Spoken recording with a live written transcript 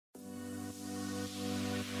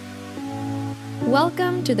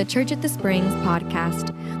Welcome to the Church at the Springs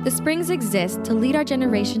podcast. The Springs exists to lead our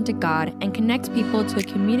generation to God and connect people to a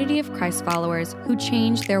community of Christ followers who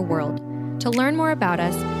change their world. To learn more about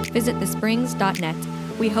us, visit thesprings.net.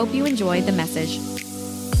 We hope you enjoy the message.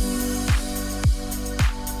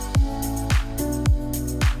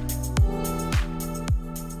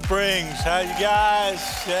 Springs, how you guys?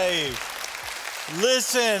 Hey,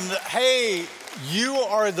 listen, hey, you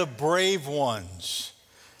are the brave ones,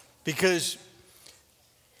 because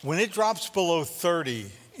when it drops below 30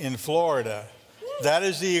 in Florida, that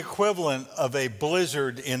is the equivalent of a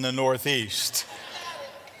blizzard in the Northeast.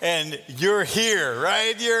 And you're here,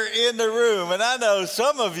 right? You're in the room. And I know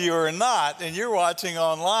some of you are not, and you're watching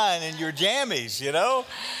online in your jammies, you know?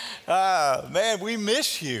 Man, we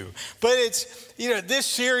miss you. But it's, this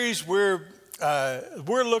series we're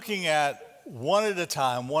looking at one at a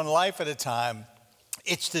time, one life at a time.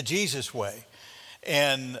 It's the Jesus way.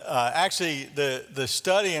 And actually, the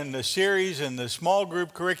study and the series and the small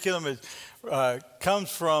group curriculum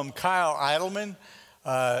comes from Kyle Idleman,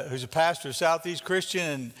 who's a pastor of Southeast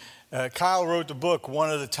Christian. And Kyle wrote the book,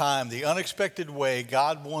 One at a Time, The Unexpected Way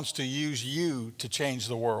God Wants to Use You to Change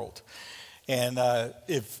the World. And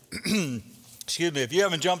if you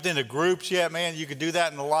haven't jumped into groups yet, man, you could do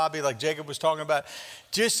that in the lobby like Jacob was talking about.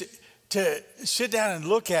 Just to sit down and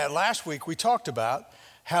look at, last week we talked about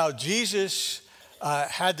how Jesus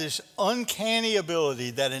had this uncanny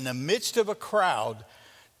ability that in the midst of a crowd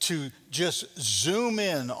to just zoom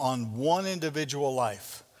in on one individual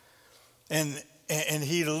life. And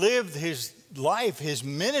he lived his life, his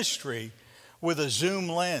ministry, with a zoom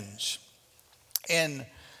lens. And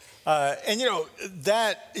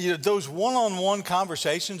those one-on-one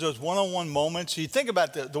conversations, those one-on-one moments, you think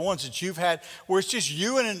about the ones that you've had where it's just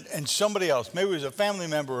you and somebody else. Maybe it was a family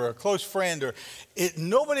member or a close friend, or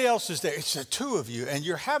nobody else is there. It's the two of you, and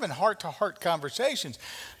you're having heart-to-heart conversations.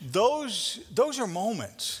 Those are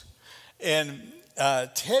moments. And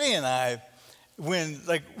Teddy and I,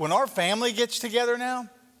 when our family gets together now,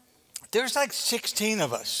 there's like 16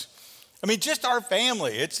 of us. I mean, just our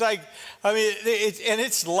family. It's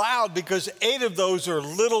it's loud because 8 of those are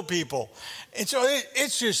little people. And so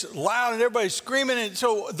it's just loud and everybody's screaming. And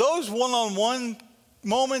so those one-on-one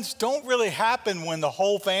moments don't really happen when the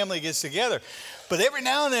whole family gets together. But every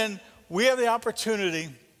now and then we have the opportunity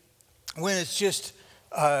when it's just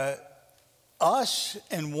us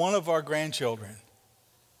and one of our grandchildren.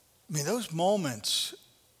 I mean, those moments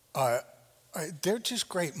they're just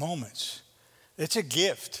great moments. It's a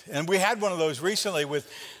gift. And we had one of those recently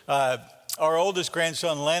with our oldest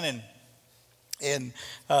grandson, Lennon. And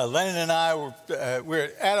Lennon and I were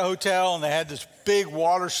at a hotel, and they had this big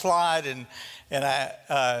water slide, and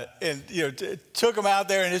I took him out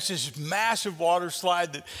there, and it's this massive water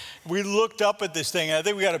slide that we looked up at this thing, and I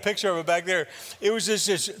think we got a picture of it back there. It was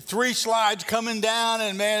just 3 slides coming down,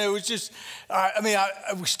 and man, it was just, I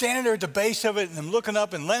was standing there at the base of it, and I'm looking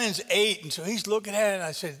up, and Lennon's 8, and so he's looking at it, and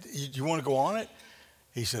I said, you want to go on it?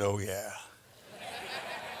 He said, oh yeah.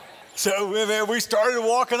 So we started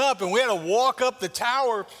walking up, and we had to walk up the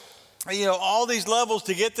tower, all these levels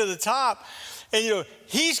to get to the top. And,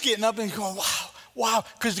 he's getting up and he's going, wow,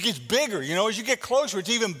 because it gets bigger. As you get closer, it's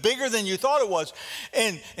even bigger than you thought it was.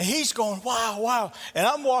 And he's going, wow. And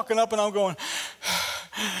I'm walking up and I'm going,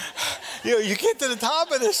 you get to the top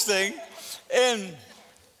of this thing. And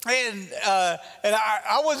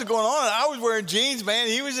I wasn't going on. I was wearing jeans, man.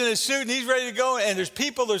 He was in a suit and he's ready to go. And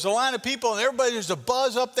there's a line of people, and there's a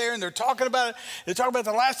buzz up there, and they're talking about it. They're talking about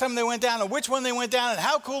the last time they went down and which one they went down and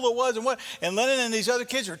how cool it was and what. And Lennon and these other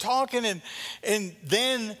kids are talking, and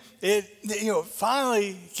then it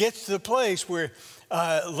finally gets to the place where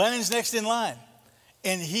Lennon's next in line,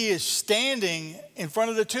 and he is standing in front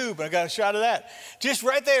of the tube. And I got a shot of that, just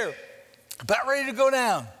right there, about ready to go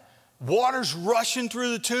down. Water's rushing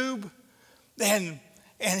through the tube, and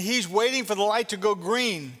he's waiting for the light to go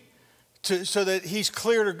green so that he's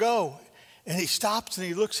clear to go. And he stops and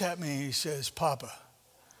he looks at me and he says, Papa,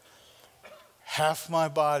 half my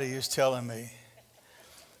body is telling me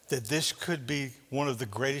that this could be one of the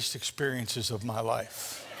greatest experiences of my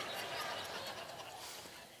life.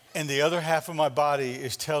 And the other half of my body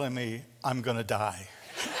is telling me I'm going to die.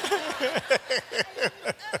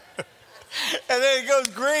 And then it goes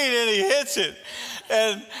green and he hits it.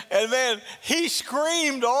 And man, he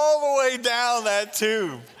screamed all the way down that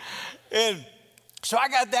tube. And so I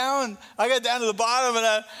got down to the bottom,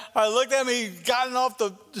 and I looked at him, he gotten off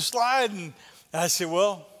the slide, and I said,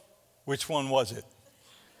 well, which one was it?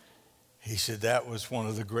 He said, that was one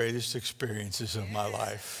of the greatest experiences of my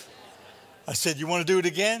life. I said, you want to do it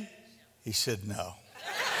again? He said, no.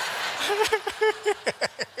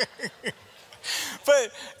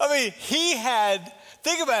 But, I mean,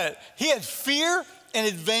 think about it. He had fear and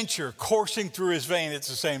adventure coursing through his vein at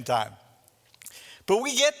the same time. But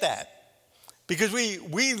we get that because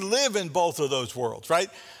we live in both of those worlds, right?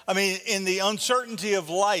 I mean, in the uncertainty of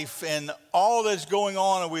life and all that's going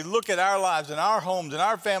on, and we look at our lives and our homes and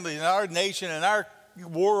our families and our nation and our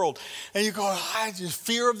world, and you go, just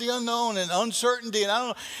fear of the unknown and uncertainty, and I don't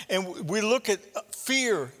know. And we look at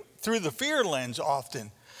fear through the fear lens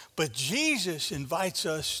often. But Jesus invites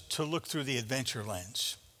us to look through the adventure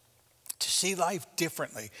lens, to see life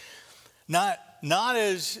differently. Not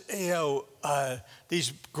as,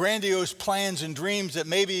 these grandiose plans and dreams that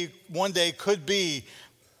maybe one day could be,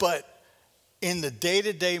 but in the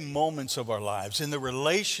day-to-day moments of our lives, in the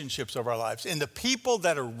relationships of our lives, in the people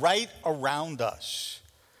that are right around us.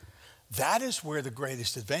 That is where the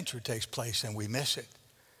greatest adventure takes place, and we miss it.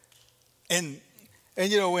 And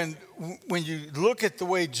when you look at the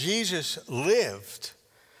way Jesus lived,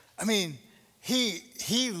 I mean,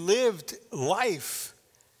 he lived life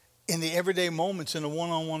in the everyday moments in the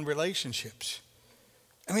one-on-one relationships.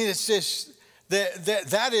 I mean, it's just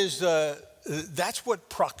that's what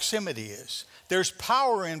proximity is. There's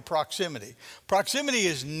power in proximity. Proximity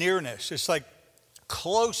is nearness. It's like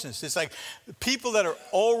closeness. It's like people that are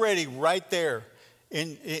already right there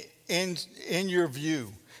in your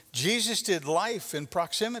view. Jesus did life in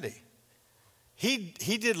proximity. He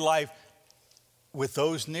did life with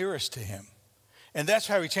those nearest to him. And that's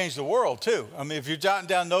how he changed the world too. I mean, if you're jotting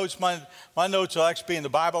down notes, my notes will actually be in the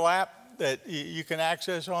Bible app that you can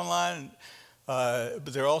access online. But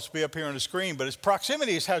they'll also be up here on the screen. But his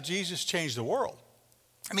proximity is how Jesus changed the world.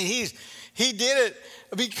 I mean, he did it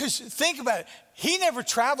because think about it. He never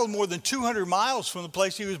traveled more than 200 miles from the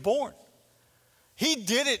place he was born. He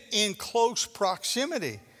did it in close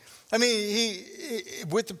proximity. I mean, he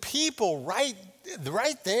with the people right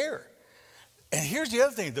there. And here's the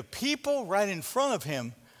other thing. The people right in front of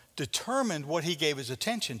him determined what he gave his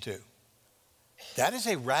attention to. That is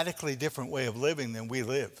a radically different way of living than we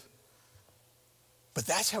live. But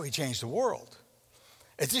that's how he changed the world.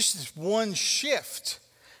 It's just this one shift.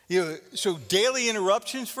 So daily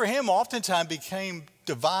interruptions for him oftentimes became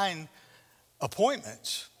divine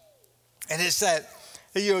appointments. And it's that,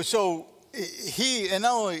 so he, and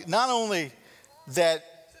not only that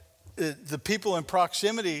the people in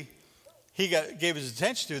proximity he gave his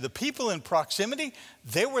attention to, the people in proximity,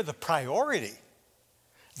 they were the priority.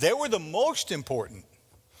 They were the most important.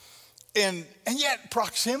 And yet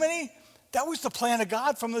proximity, that was the plan of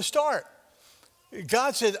God from the start.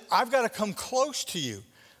 God said, I've got to come close to you.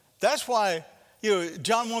 That's why,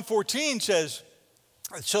 John 1:14 says,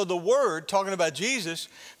 so the Word, talking about Jesus,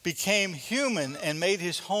 became human and made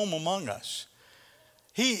his home among us.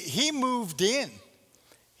 He moved in.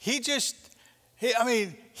 He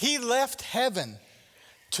left heaven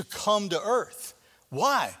to come to earth.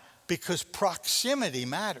 Why? Because proximity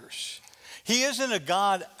matters. He isn't a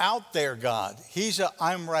God out there God. He's a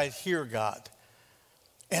I'm right here God.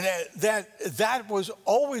 And that was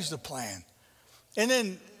always the plan. And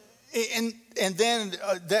then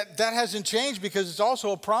that hasn't changed because it's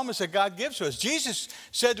also a promise that God gives to us. Jesus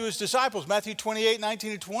said to his disciples, Matthew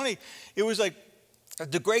 28:19-20, it was like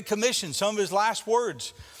the Great Commission, some of his last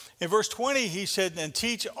words. In verse 20, he said, and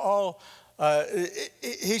teach all,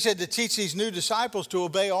 he said to teach these new disciples to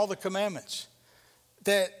obey all the commandments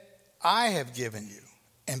that I have given you.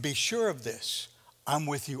 And be sure of this, I'm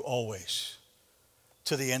with you always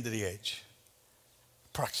to the end of the age.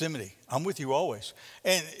 Proximity, I'm with you always.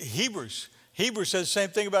 And Hebrews says the same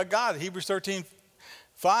thing about God. Hebrews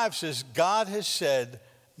 13:5 says, God has said,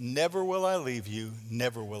 never will I leave you,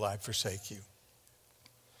 never will I forsake you.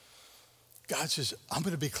 God says, I'm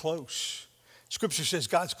going to be close. Scripture says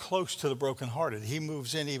God's close to the brokenhearted. He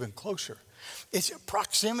moves in even closer.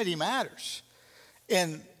 Proximity matters.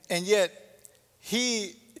 And yet,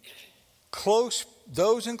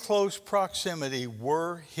 those in close proximity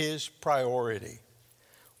were his priority.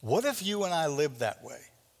 What if you and I lived that way?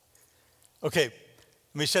 Okay, let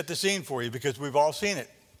me set the scene for you because we've all seen it.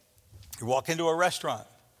 You walk into a restaurant.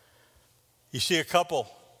 You see a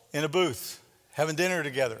couple in a booth having dinner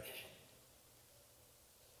together.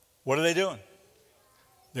 What are they doing?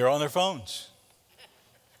 They're on their phones,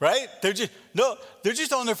 right? They're just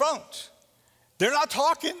on their phones. They're not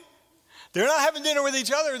talking. They're not having dinner with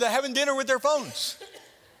each other. They're having dinner with their phones,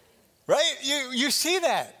 right? You see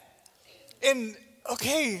that. And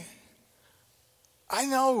okay, I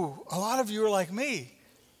know a lot of you are like me.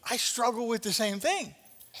 I struggle with the same thing.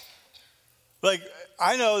 Like,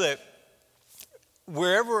 I know that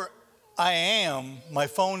wherever I am, my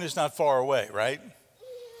phone is not far away, right?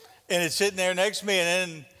 And it's sitting there next to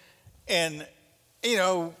me, and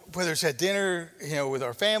whether it's at dinner, with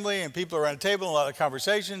our family and people around the table, a lot of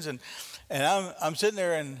conversations, and I'm sitting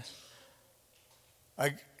there and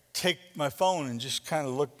I take my phone and just kind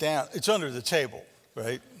of look down. It's under the table,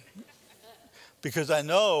 right? Because I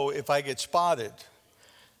know if I get spotted,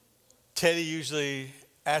 Teddy usually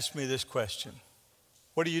asks me this question: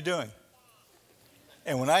 what are you doing?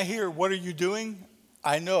 And when I hear, what are you doing?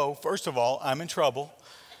 I know, first of all, I'm in trouble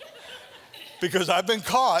because I've been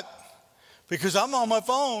caught because I'm on my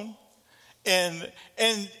phone. And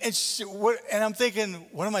I'm thinking,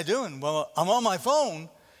 what am I doing? Well, I'm on my phone,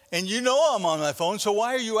 and I'm on my phone, so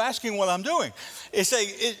why are you asking what I'm doing? It's like,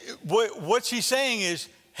 what she's saying is,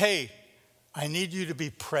 hey, I need you to be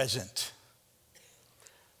present.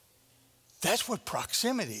 That's what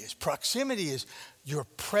proximity is. Proximity is you're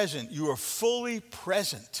present. You are fully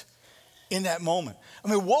present in that moment. I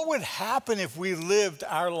mean, what would happen if we lived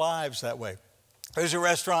our lives that way? There's a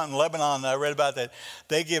restaurant in Lebanon that I read about that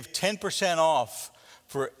they give 10% off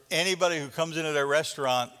for anybody who comes into their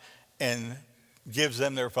restaurant and gives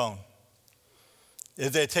them their phone.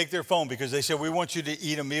 They take their phone because they say, we want you to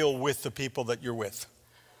eat a meal with the people that you're with.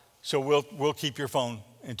 So we'll keep your phone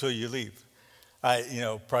until you leave.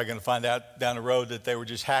 Probably going to find out down the road that they were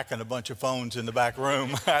just hacking a bunch of phones in the back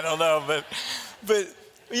room. I don't know, but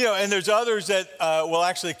and there's others that will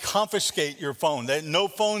actually confiscate your phone. No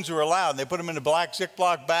phones are allowed. They put them in a black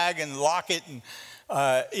Ziploc bag and lock it. And,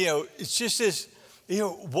 it's just this,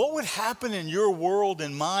 what would happen in your world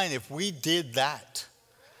and mine if we did that?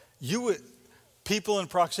 People in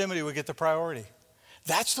proximity would get the priority.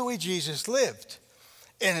 That's the way Jesus lived.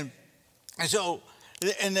 And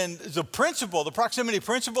then the proximity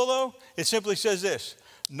principle, though, it simply says this: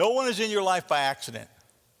 no one is in your life by accident.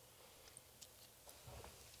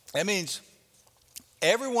 That means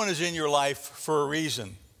everyone is in your life for a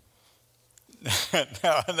reason.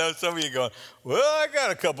 Now, I know some of you going, well, I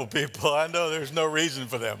got a couple people. I know there's no reason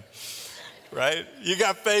for them, right? You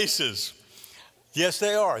got faces. Yes,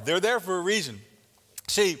 they are. They're there for a reason.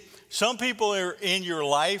 See, some people are in your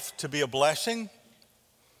life to be a blessing.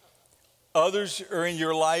 Others are in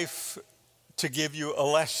your life to give you a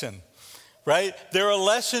lesson, right? They're a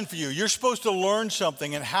lesson for you. You're supposed to learn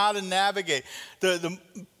something and how to navigate. The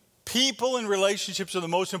people and relationships are the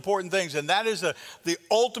most important things, and that is the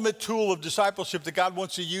ultimate tool of discipleship that God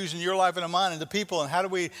wants to use in your life and in mine, and the people. And how do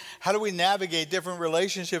we navigate different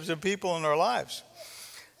relationships and people in our lives?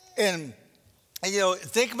 And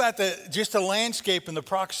think about just the landscape and the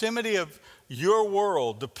proximity of your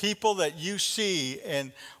world, the people that you see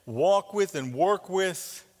and walk with and work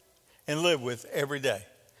with and live with every day.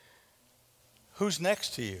 Who's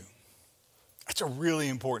next to you? That's a really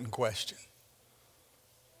important question.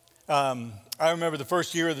 I remember the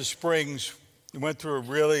first year of the Springs, we went through a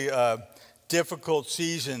really difficult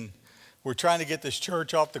season. We're trying to get this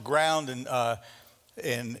church off the ground, and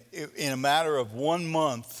in a matter of 1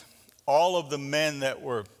 month, all of the men that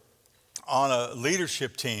were on a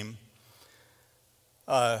leadership team,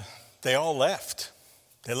 they all left.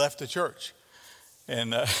 They left the church.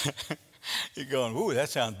 And you're going, ooh, that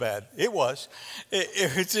sounds bad. It was.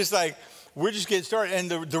 It's just like, we're just getting started. And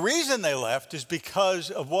the reason they left is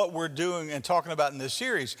because of what we're doing and talking about in this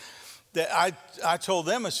series. That I told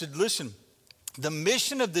them, I said, listen, the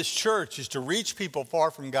mission of this church is to reach people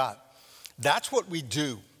far from God. That's what we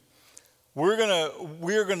do. We're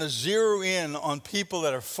gonna zero in on people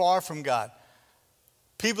that are far from God.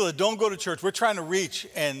 People that don't go to church, we're trying to reach,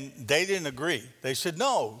 and they didn't agree. They said,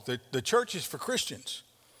 no, the church is for Christians.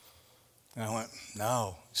 And I went,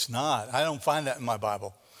 no, it's not. I don't find that in my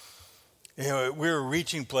Bible. We're a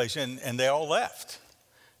reaching place, and they all left.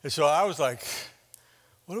 And so I was like,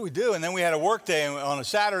 what do we do? And then we had a work day on a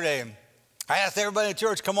Saturday, and I asked everybody in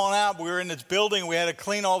church, come on out. We were in this building. We had to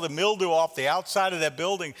clean all the mildew off the outside of that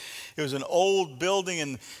building. It was an old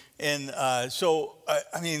building, so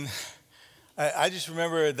I just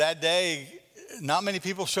remember that day, not many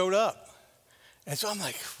people showed up. And so I'm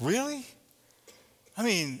like, really? I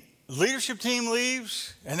mean, leadership team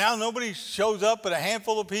leaves, and now nobody shows up but a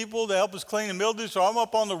handful of people to help us clean the mildew. So I'm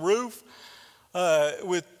up on the roof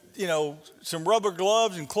with, some rubber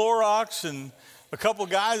gloves and Clorox and a couple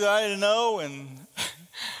guys that I didn't know. And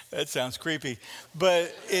that sounds creepy.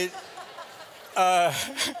 But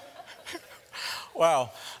wow.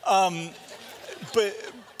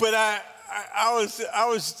 But I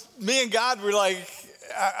was, me and God were like,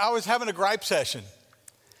 I was having a gripe session.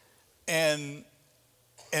 And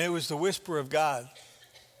it was the whisper of God.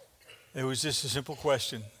 It was just a simple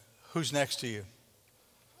question: who's next to you?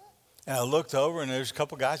 And I looked over, and there's a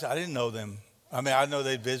couple guys. I didn't know them. I mean, I know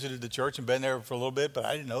they'd visited the church and been there for a little bit, but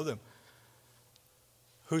I didn't know them.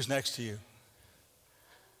 Who's next to you?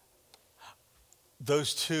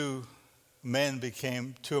 those two men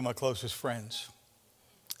became two of my closest friends,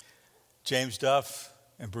 James Duff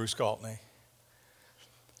and Bruce Galtney.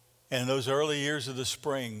 And in those early years of the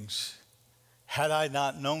Springs, had I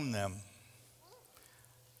not known them,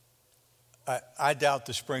 I doubt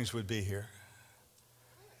the Springs would be here,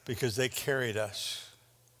 because they carried us.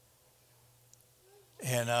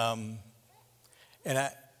 And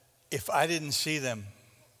if I didn't see them,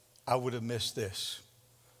 I would have missed this.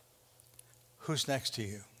 Who's next to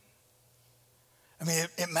you? I mean,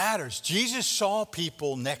 it matters. Jesus saw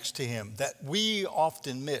people next to him that we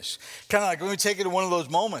often miss. Kind of like, let me take it to one of those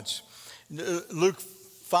moments. Luke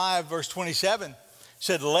 5, verse 27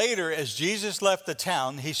 said, later, as Jesus left the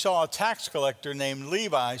town, he saw a tax collector named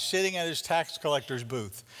Levi sitting at his tax collector's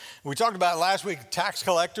booth. We talked about last week tax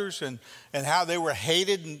collectors and how they were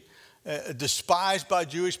hated and despised by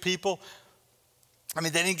Jewish people. I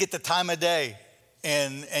mean, they didn't get the time of day.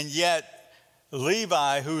 And yet,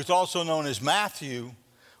 Levi, who's also known as Matthew,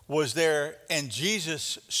 was there, and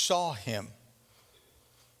Jesus saw him.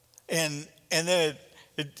 And then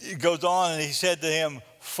it goes on, and he said to him,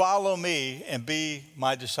 follow me and be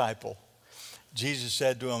my disciple. Jesus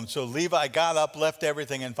said to him, so Levi got up, left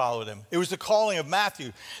everything, and followed him. It was the calling of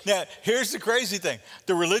Matthew. Now, here's the crazy thing.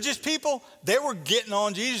 The religious people, they were getting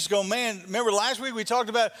on Jesus, going, man, remember last week we talked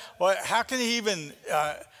about, well, how can he even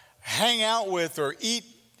hang out with or eat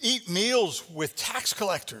meals with tax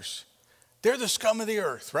collectors? They're the scum of the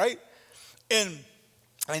earth, right? And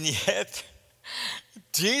yet,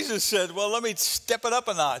 Jesus said, well, let me step it up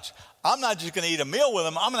a notch. I'm not just going to eat a meal with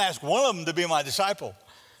them. I'm going to ask one of them to be my disciple.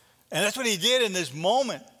 And that's what he did in this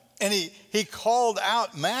moment. And he called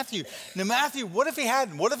out Matthew. Now, Matthew, what if he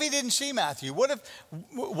hadn't? What if he didn't see Matthew? What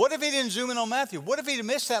if he didn't zoom in on Matthew? What if he'd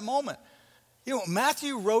missed that moment? You know,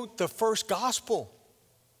 Matthew wrote the first gospel,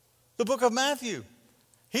 the book of Matthew.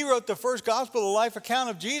 He wrote the first gospel, the life account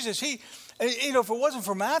of Jesus. If it wasn't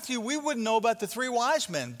for Matthew, we wouldn't know about the three wise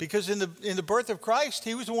men, because in the birth of Christ,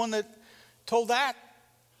 he was the one that told that.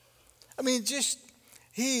 I mean,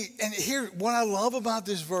 here, what I love about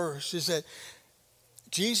this verse is that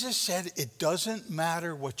Jesus said, it doesn't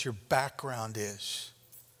matter what your background is.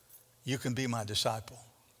 You can be my disciple.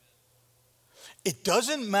 It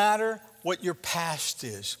doesn't matter what your past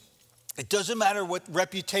is. It doesn't matter what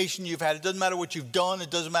reputation you've had. It doesn't matter what you've done.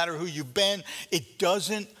 It doesn't matter who you've been. It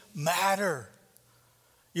doesn't matter.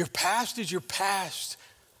 Your past is your past.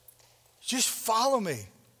 Just follow me.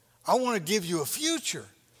 I want to give you a future.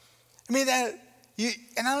 I mean,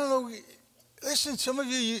 and I don't know, listen, some of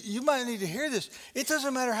you might need to hear this. It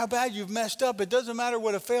doesn't matter how bad you've messed up. It doesn't matter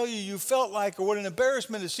what a failure you felt like or what an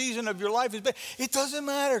embarrassment a season of your life has been. It doesn't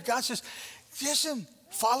matter. God says, listen,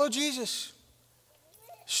 follow Jesus.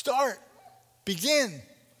 Start. Begin.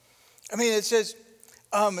 I mean, it says,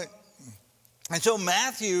 and so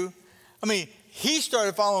Matthew, he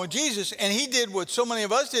started following Jesus, and he did what so many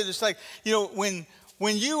of us did. It's like, you know,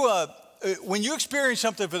 when you experience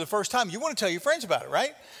something for the first time, you want to tell your friends about it,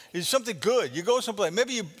 right? It's something good. You go someplace.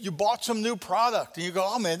 Maybe you bought some new product, and you go,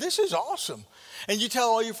 oh, man, this is awesome. And you tell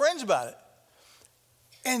all your friends about it.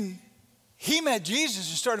 And he met Jesus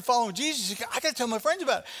and started following Jesus. He said, I got to tell my friends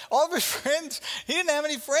about it. All of his friends, he didn't have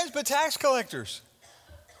any friends but tax collectors.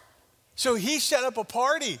 So he set up a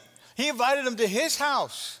party. He invited them to his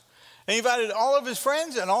house. And he invited all of his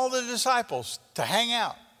friends and all the disciples to hang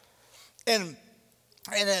out. And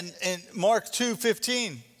then in Mark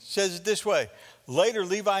 2:15 says it this way. Later,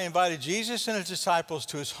 Levi invited Jesus and his disciples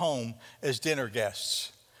to his home as dinner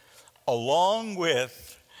guests, along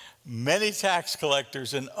with many tax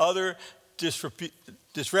collectors and other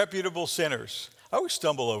disreputable sinners. I always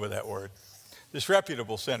stumble over that word,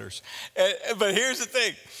 disreputable sinners. But here's the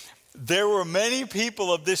thing. There were many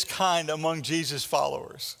people of this kind among Jesus'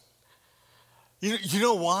 followers. You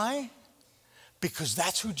know why? Because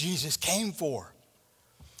that's who Jesus came for.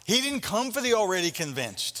 He didn't come for the already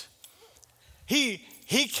convinced. He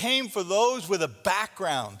came for those with a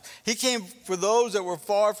background. He came for those that were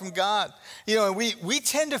far from God. You know, and we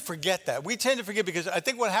tend to forget that. We tend to forget, because I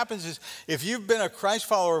think what happens is, if you've been a Christ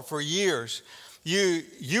follower for years,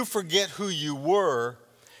 you forget who you were,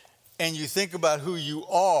 and you think about who you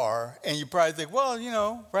are, and you probably think, well, you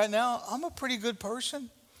know, right now I'm a pretty good person.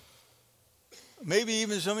 Maybe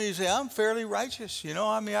even some of you say, I'm fairly righteous. You know,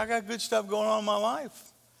 I got good stuff going on in my life.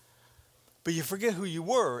 But you forget who you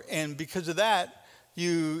were, and because of that,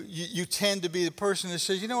 you tend to be the person that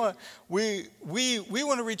says, you know what, we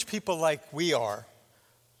want to reach people like we are,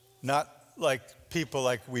 not like people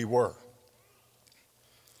like we were.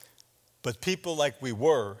 But people like we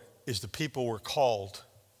were is the people we're called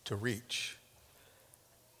to reach.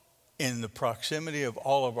 in the proximity of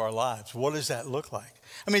all of our lives. What does that look like?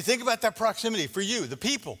 I mean, think about that proximity for you, the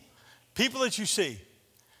people that you see,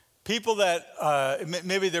 people that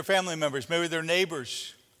maybe they're family members, maybe they're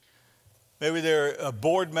neighbors, maybe they're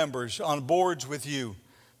board members on boards with you.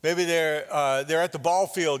 Maybe they're at the ball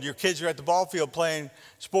field. Your kids are at the ball field playing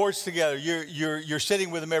sports together. You're sitting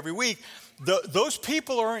with them every week. Those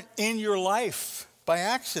people aren't in your life by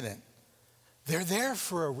accident. They're there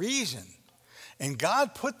for a reason. And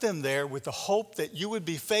God put them there with the hope that you would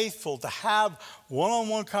be faithful to have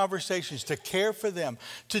one-on-one conversations, to care for them,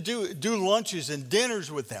 to do lunches and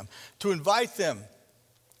dinners with them, to invite them.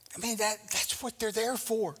 I mean, that's what they're there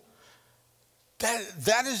for.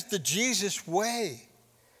 That is the Jesus way.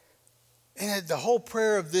 And the whole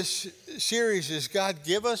prayer of this series is, God,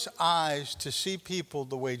 give us eyes to see people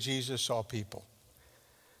the way Jesus saw people.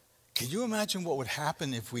 Can you imagine what would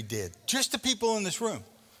happen if we did? Just the people in this room.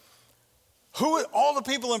 All the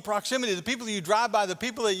people in proximity, the people you drive by, the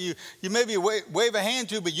people that you maybe wave a hand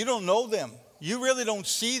to, but you don't know them. You really don't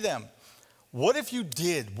see them. What if you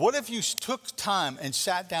did? What if you took time and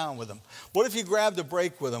sat down with them? What if you grabbed a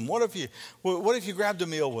break with them? What if you grabbed a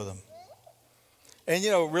meal with them? And,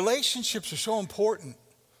 relationships are so important.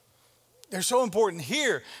 They're so important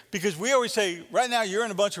here because we always say, right now, you're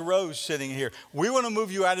in a bunch of rows sitting here. We want to move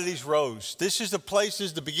you out of these rows. This is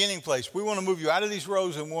the beginning place. We want to move you out of these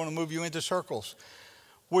rows and we want to move you into circles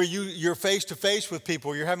where you're face to face with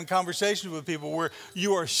people. You're having conversations with people where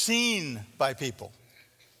you are seen by people.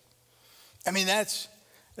 I mean, that's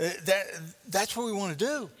what we want to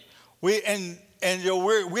do. We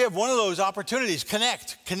have one of those opportunities.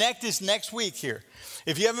 Connect is next week here.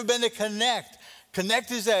 If you haven't been to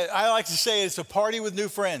Connect is that, I like to say, it's a party with new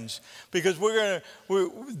friends because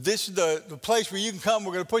this is the place where you can come.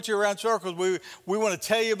 We're going to put you around circles. We want to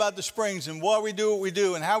tell you about the Springs and why we do what we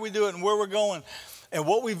do and how we do it and where we're going and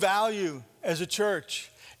what we value as a church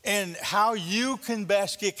and how you can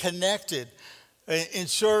best get connected in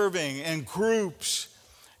serving and groups.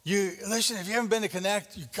 Listen, if you haven't been to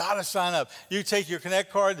Connect, you got to sign up. You take your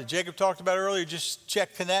Connect card that Jacob talked about earlier, just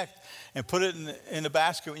check Connect and put it in the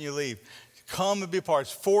basket when you leave. Come and be a part.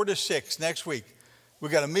 It's 4 to 6 next week. We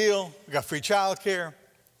got a meal. We got free childcare.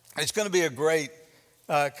 It's going to be a great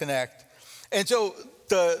Connect. And so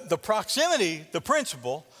the proximity, the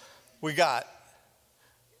principle, we got.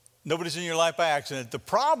 Nobody's in your life by accident. The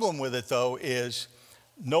problem with it, though, is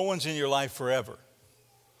no one's in your life forever.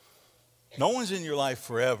 No one's in your life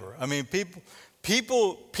forever. I mean, people,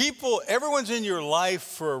 everyone's in your life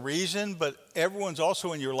for a reason, but everyone's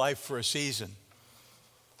also in your life for a season.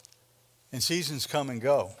 And seasons come and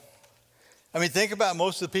go. I mean, think about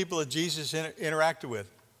most of the people that Jesus interacted with.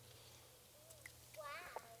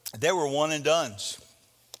 They were one and dones.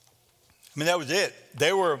 I mean, that was it.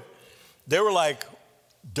 They were like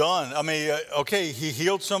done. I mean, okay, he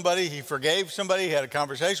healed somebody, he forgave somebody, he had a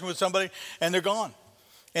conversation with somebody, and they're gone.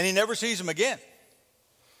 And he never sees them again.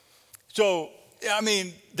 So, I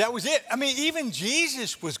mean, that was it. I mean, even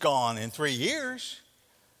Jesus was gone in 3 years.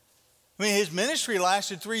 I mean, his ministry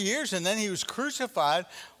lasted 3 years, and then he was crucified,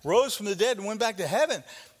 rose from the dead, and went back to heaven.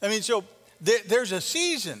 I mean, so there's a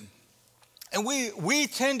season. And we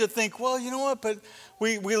tend to think, well, you know what, but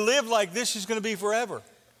we live like this is going to be forever.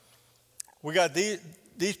 We got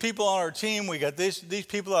these people on our team. We got these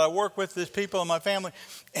people that I work with, these people in my family,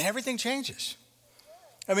 and everything changes.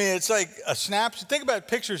 I mean, it's like a snap. Think about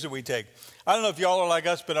pictures that we take. I don't know if y'all are like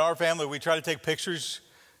us, but in our family, we try to take pictures,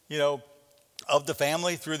 of the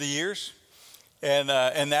family through the years. And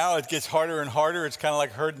now it gets harder and harder. It's kind of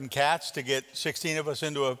like herding cats to get 16 of us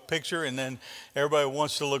into a picture, and then everybody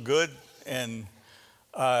wants to look good. And,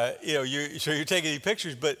 so you're taking these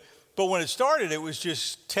pictures. But when it started, it was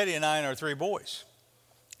just Teddy and I and our 3 boys.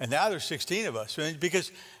 And now there's 16 of us.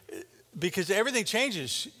 Because everything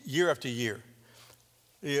changes year after year.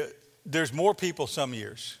 There's more people some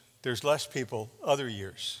years. There's less people other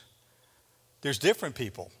years. There's different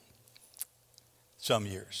people some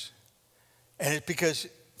years. And it's because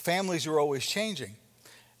families are always changing.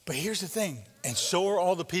 But here's the thing, and so are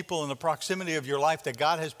all the people in the proximity of your life that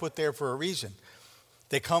God has put there for a reason.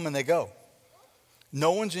 They come and they go.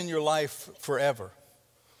 No one's in your life forever.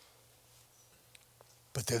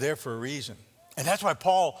 But they're there for a reason. And that's why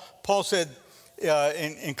Paul said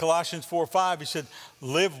in Colossians 4:5, he said,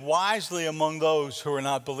 live wisely among those who are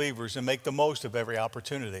not believers and make the most of every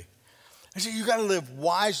opportunity. I said, you got to live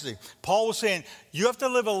wisely. Paul was saying, you have to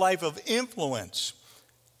live a life of influence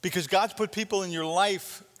because God's put people in your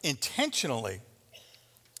life intentionally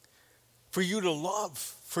for you to love,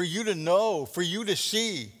 for you to know, for you to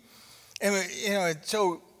see. And,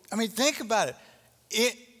 so, I mean, think about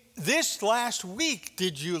it. this last week,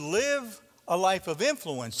 did you live a life of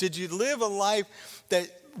influence? Did you live a life that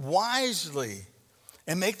wisely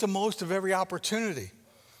and make the most of every opportunity?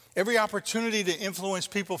 Every opportunity to influence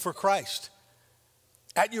people for Christ.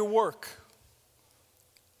 At your work,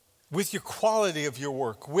 with your quality of your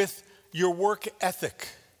work, with your work ethic,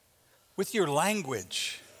 with your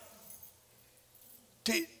language.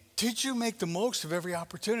 Did you make the most of every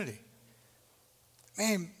opportunity?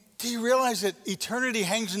 Man, do you realize that eternity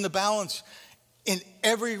hangs in the balance in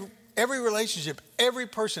every relationship, every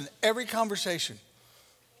person, every conversation?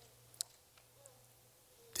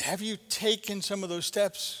 Have you taken some of those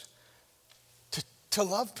steps to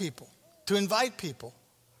love people, to invite people,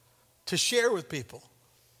 to share with people?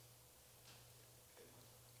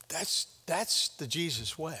 That's the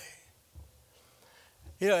Jesus way.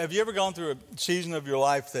 You know, have you ever gone through a season of your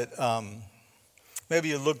life that maybe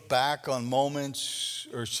you look back on moments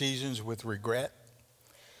or seasons with regret?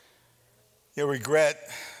 You regret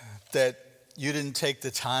that you didn't take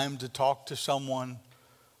the time to talk to someone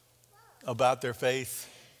about their faith.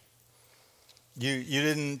 You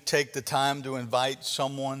didn't take the time to invite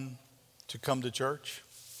someone to come to church.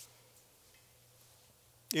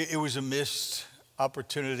 It was a missed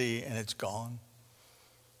opportunity and it's gone.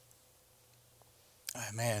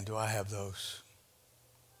 Man, do I have those.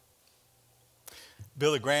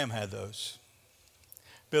 Billy Graham had those.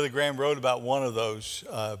 Billy Graham wrote about one of those.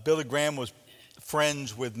 Billy Graham was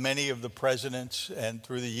friends with many of the presidents and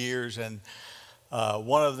through the years, and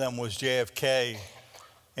one of them was JFK,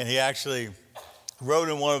 and he actually wrote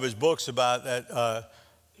in one of his books about that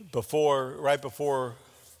right before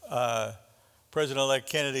President-elect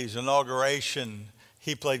Kennedy's inauguration,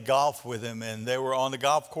 he played golf with him, and they were on the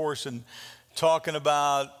golf course and talking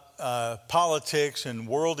about politics and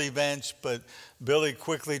world events, but Billy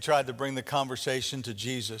quickly tried to bring the conversation to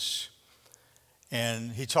Jesus.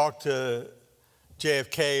 And he talked to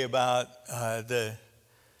JFK about the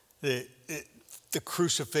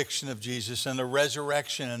crucifixion of Jesus and the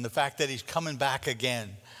resurrection and the fact that he's coming back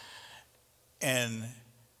again. And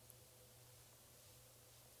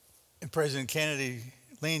President Kennedy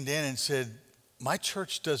leaned in and said, "My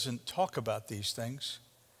church doesn't talk about these things.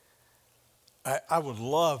 I would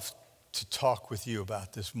love to talk with you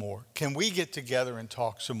about this more. Can we get together and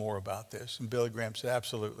talk some more about this?" And Billy Graham said,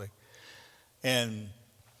 "Absolutely." And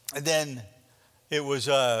then it was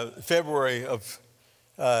February of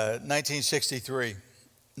 1963,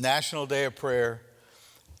 National Day of Prayer.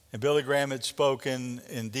 And Billy Graham had spoken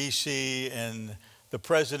in D.C., and the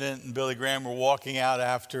president and Billy Graham were walking out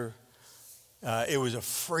after. It was a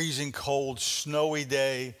freezing cold, snowy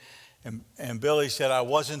day. And Billy said, "I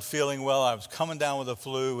wasn't feeling well. I was coming down with the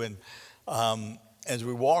flu." And as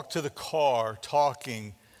we walked to the car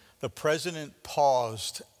talking, the president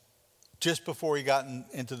paused just before he got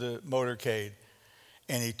into the motorcade.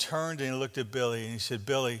 And he turned and he looked at Billy and he said,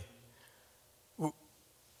 "Billy,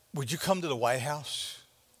 would you come to the White House?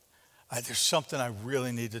 There's something I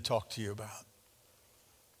really need to talk to you about."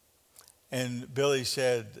 And Billy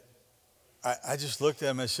said, I just looked at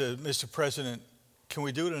him and I said, "Mr. President, can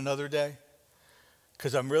we do it another day?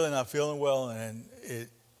 Because I'm really not feeling well, and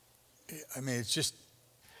I'm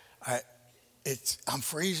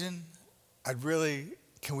freezing.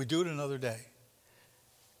 Can we do it another day?"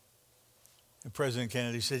 And President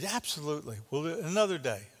Kennedy said, "Absolutely. We'll do it another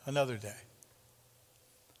day. In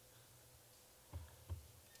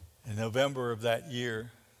November of that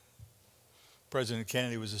year, President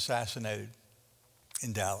Kennedy was assassinated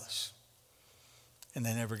in Dallas, and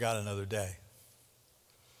they never got another day.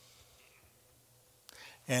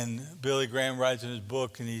 And Billy Graham writes in his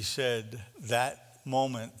book, and he said, "That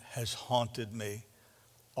moment has haunted me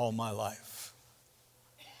all my life."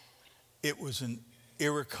 It was an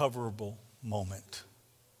irrecoverable moment.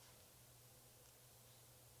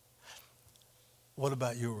 What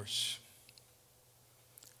about yours?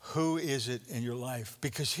 Who is it in your life?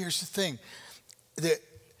 Because here's the thing, that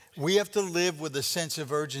we have to live with a sense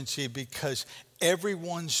of urgency because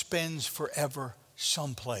everyone spends forever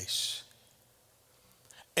someplace.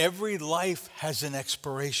 Every life has an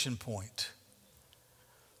expiration point.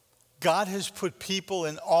 God has put people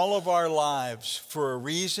in all of our lives for a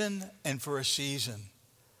reason and for a season.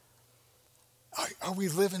 Are we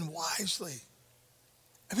living wisely?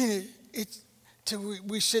 I mean,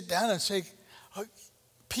 we sit down and say,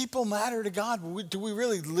 people matter to God. Do we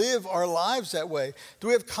really live our lives that way? Do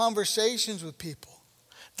we have conversations with people?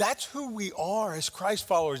 That's who we are as Christ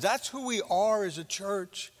followers. That's who we are as a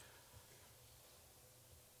church.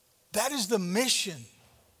 That is the mission.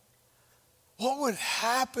 What would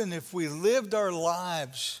happen if we lived our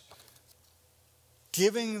lives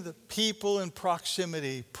giving the people in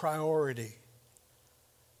proximity priority,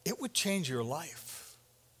 it would change your life.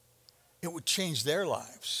 It would change their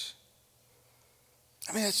lives.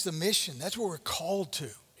 I mean, that's the mission. That's what we're called to.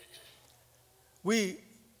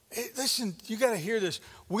 Listen, you got to hear this.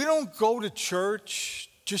 We don't go to church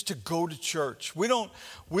just to go to church. We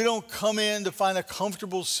don't come in to find a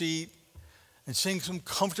comfortable seat and sing some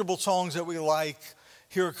comfortable songs that we like,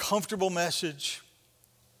 hear a comfortable message,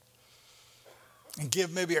 and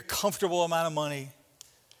give maybe a comfortable amount of money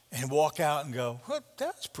and walk out and go, well,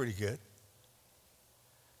 that's pretty good.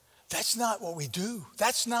 That's not what we do.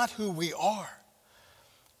 That's not who we are.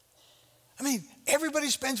 I mean, everybody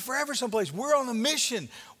spends forever someplace. We're on a mission.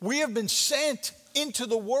 We have been sent into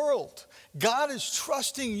the world. God is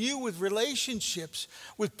trusting you with relationships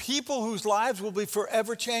with people whose lives will be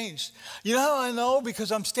forever changed. You know how I know?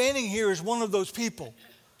 Because I'm standing here as one of those people.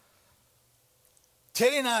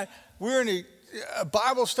 Teddy and I, we were in a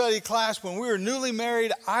Bible study class when we were newly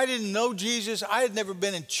married. I didn't know Jesus. I had never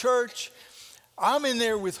been in church. I'm in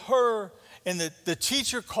there with her, and the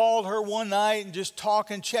teacher called her one night and just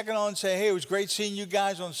talking, checking on, saying, hey, it was great seeing you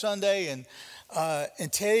guys on Sunday. And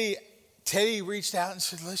Teddy reached out and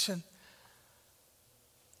said, listen,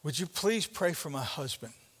 would you please pray for my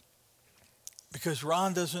husband? Because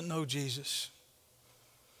Ron doesn't know Jesus,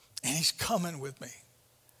 and he's coming with me.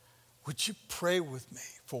 Would you pray with me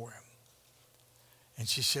for him? And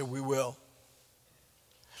she said, we will.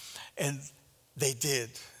 And they did.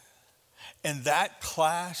 And that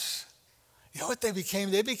class, you know what they became?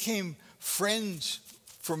 They became friends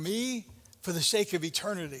for me for the sake of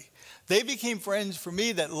eternity. They became friends for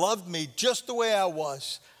me that loved me just the way I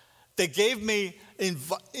was. They gave me,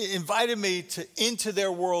 invited me into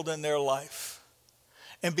their world and their life.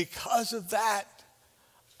 And because of that,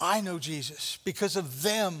 I know Jesus. Because of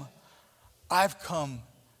them, I've come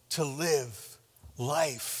to live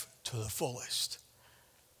life to the fullest.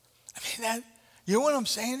 I mean, you know what I'm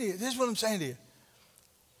saying to you? This is what I'm saying to you.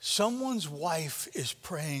 Someone's wife is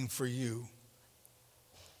praying for you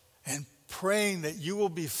and praying that you will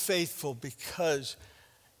be faithful because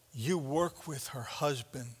you work with her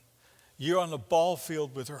husband. You're on the ball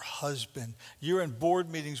field with her husband. You're in board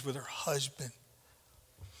meetings with her husband.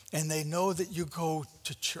 And they know that you go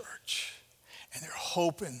to church, and they're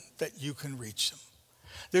hoping that you can reach them.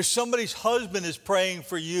 There's somebody's husband is praying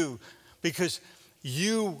for you because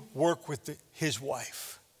you work with his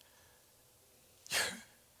wife.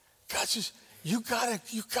 God says, you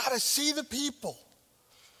gotta see the people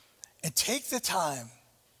and take the time.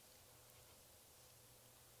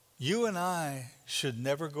 You and I should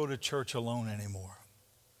never go to church alone anymore.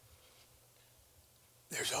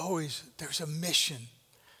 There's a mission.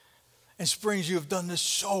 And Springs, you have done this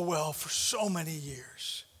so well for so many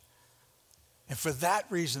years. And for that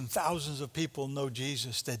reason, thousands of people know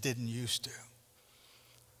Jesus that didn't used to.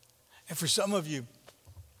 And for some of you,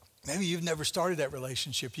 maybe you've never started that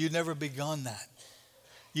relationship. You've never begun that.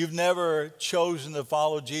 You've never chosen to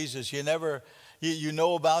follow Jesus. You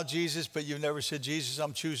know about Jesus, but you've never said, Jesus,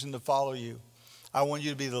 I'm choosing to follow you. I want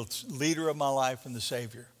you to be the leader of my life and the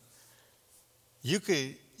Savior. You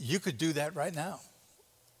could do that right now,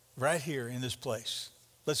 right here in this place.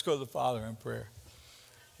 Let's go to the Father in prayer.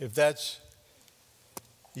 If that's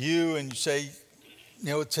you and you say,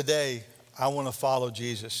 today I want to follow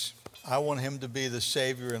Jesus. I want him to be the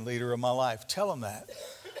Savior and leader of my life. Tell him that.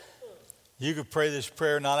 You could pray this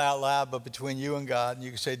prayer not out loud, but between you and God. And you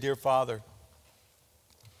can say, Dear Father,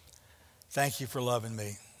 thank you for loving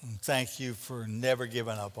me. And thank you for never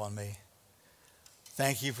giving up on me.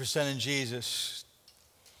 Thank you for sending Jesus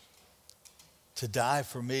to die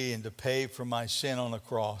for me and to pay for my sin on the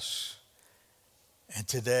cross. And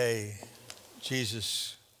today,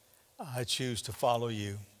 Jesus, I choose to follow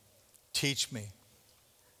you. Teach me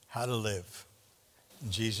how to live. In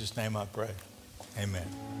Jesus' name I pray. Amen.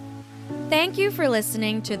 Thank you for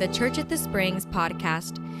listening to the Church at the Springs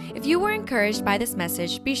podcast. If you were encouraged by this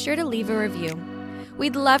message, be sure to leave a review.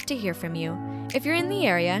 We'd love to hear from you. If you're in the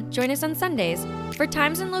area, join us on Sundays. For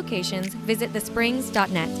times and locations, visit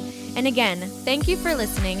thesprings.net. And again, thank you for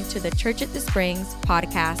listening to the Church at the Springs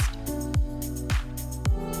podcast.